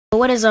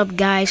What is up,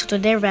 guys? So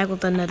today we're back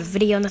with another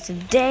video. Now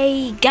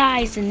today,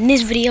 guys, in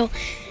this video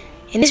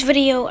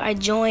I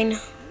joined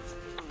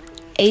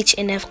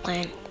NHF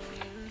clan.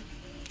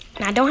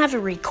 And I don't have it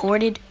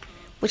recorded,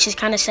 which is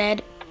kind of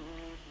sad.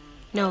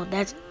 No,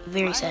 that's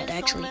very sad,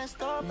 actually.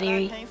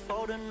 Very. Is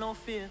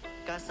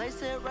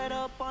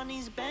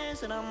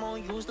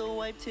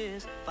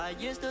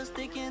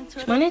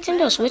my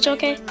Nintendo Switch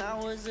okay?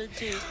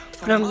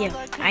 But yeah,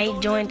 I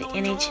joined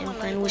NHF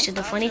clan, which is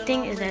the funny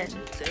thing is that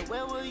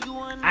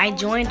I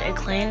joined a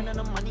clan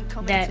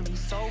that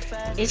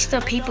it's the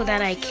people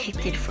that I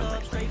kicked it from,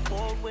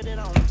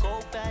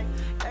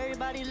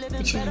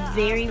 which is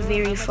very,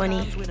 very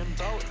funny.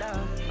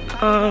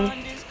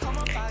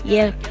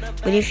 Yeah,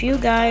 but if you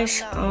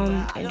guys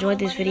enjoyed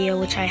this video,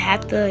 which I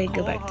have to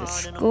go back to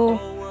school,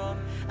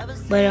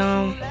 but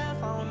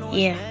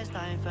yeah,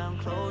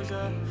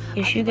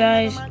 if you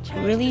guys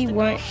really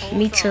want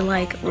me to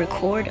like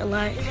record a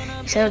lot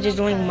instead of just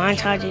doing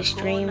montages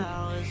stream,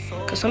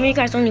 because some of you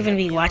guys don't even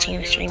be watching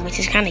the stream, which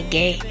is kind of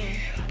gay,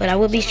 but I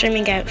will be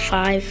streaming at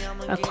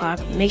 5 o'clock.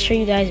 Make sure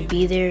you guys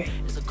be there.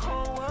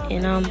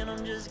 And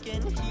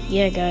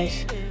yeah,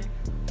 guys,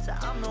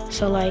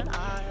 so like,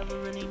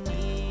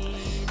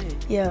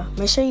 yeah,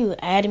 make sure you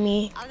add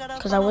me,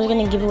 because I was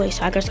gonna give away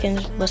soccer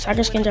skins, but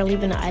soccer skins are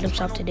leaving the item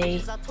shop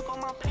today.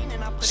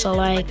 So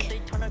like,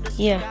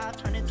 yeah,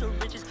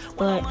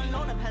 but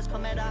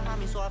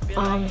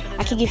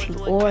I can give you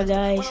ore,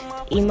 guys,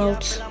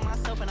 emotes.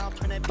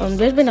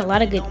 There's been a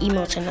lot of good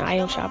emotes in the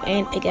item shop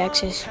and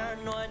pickaxes.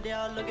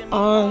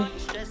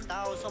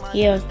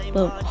 Yeah,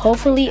 but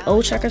hopefully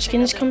old soccer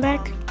skins come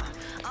back,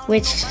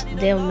 which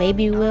they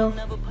maybe will,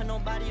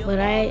 but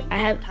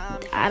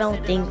I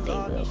don't think they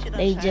will.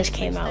 They just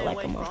came out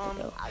like a month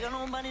ago.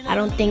 I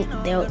don't think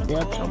they'll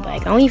come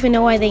back. I don't even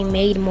know why they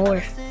made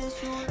more.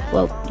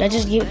 Well, that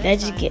just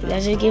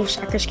give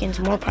soccer skins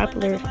more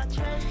popular,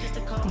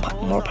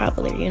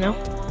 you know.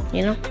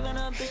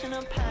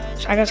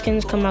 Soccer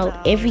skins come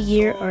out every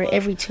year or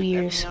every 2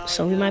 years,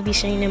 so we might be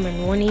seeing them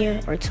in 1 year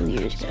or 2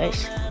 years,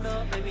 guys.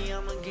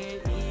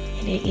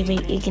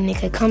 It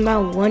could come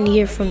out 1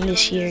 year from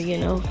this year, you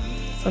know,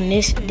 from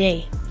this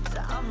day.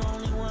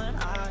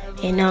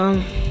 And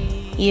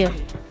yeah,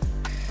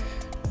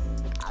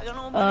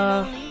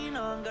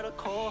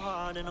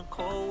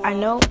 I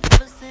know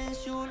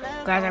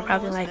guys are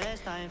probably like,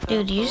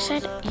 dude, you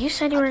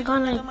said you were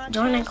gonna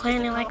join a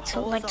clan in like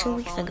 2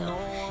 weeks ago.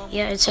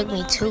 Yeah, it took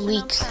me 2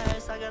 weeks.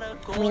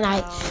 I mean,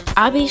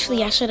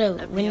 obviously I should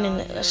have went in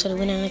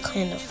the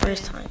clan the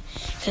first time,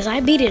 because I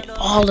beat it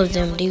all of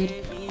them, dude,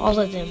 all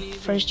of them,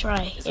 first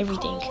try,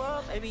 everything,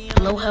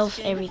 low health,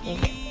 everything.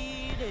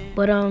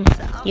 But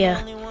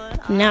yeah,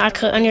 now I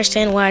could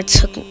understand why it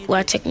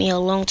took me a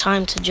long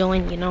time to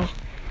join, you know.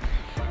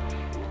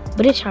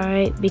 But it's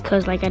alright,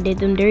 because like I did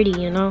them dirty,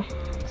 you know.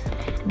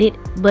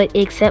 But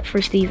except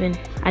for Steven,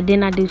 I did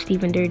not do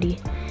Steven dirty.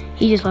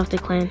 He just left the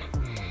clan.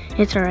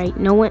 It's alright.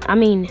 No one, I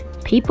mean,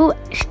 people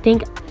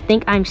think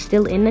I'm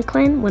still in the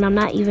clan when I'm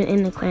not even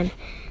in the clan.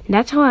 And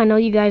that's how I know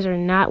you guys are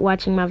not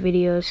watching my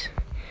videos.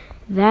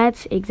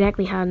 That's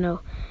exactly how I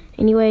know.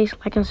 Anyways,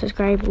 like and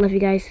subscribe. Love you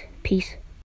guys. Peace.